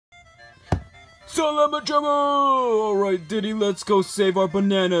Salamajama! Alright, Diddy, let's go save our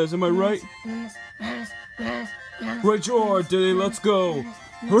bananas, am I right? Right you are, Diddy, let's go!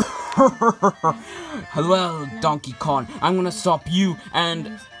 Hello, Donkey Kong, I'm gonna stop you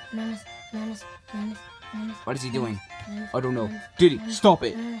and... What is he doing? I don't know. Diddy, stop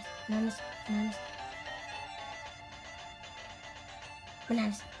it!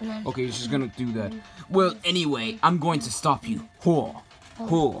 Okay, he's just gonna do that. Well, anyway, I'm going to stop you. Ho,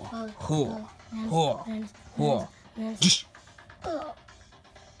 ho, ho, ho, ho.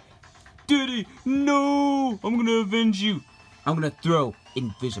 Diddy, no! I'm gonna avenge you. I'm gonna throw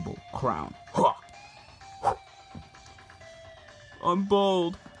invisible crown. I'm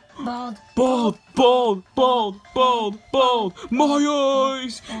bald. Bald. Bald, bald, bald, bald, bald. My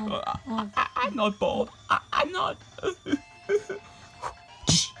eyes. I'm not bald. I'm not.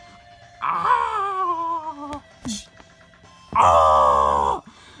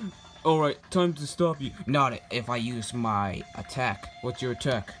 Alright, time to stop you. Not if I use my attack. What's your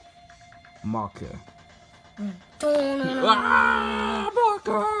attack? Marker.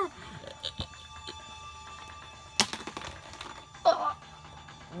 Marker!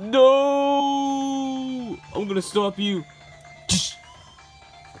 No! I'm gonna stop you.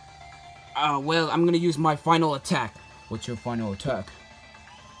 Well, I'm gonna use my final attack. What's your final attack?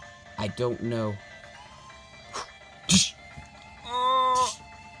 I don't know.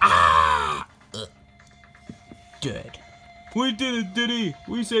 Dead. We did it, Diddy!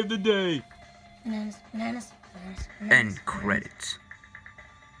 We saved the day! Bananas. End credits.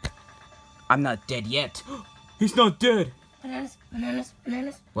 I'm not dead yet. He's not dead! Bananas.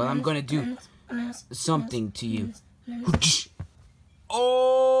 Well, I'm gonna do something to you.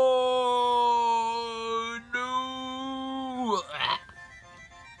 Oh no!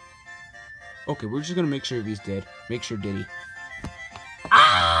 Okay, we're just gonna make sure if he's dead. Make sure Diddy.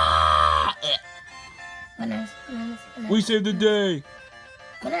 Bananas. We saved the day!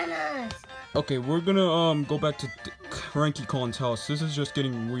 Bananas! Okay, we're gonna go back to Cranky Khan's house. This is just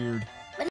getting weird.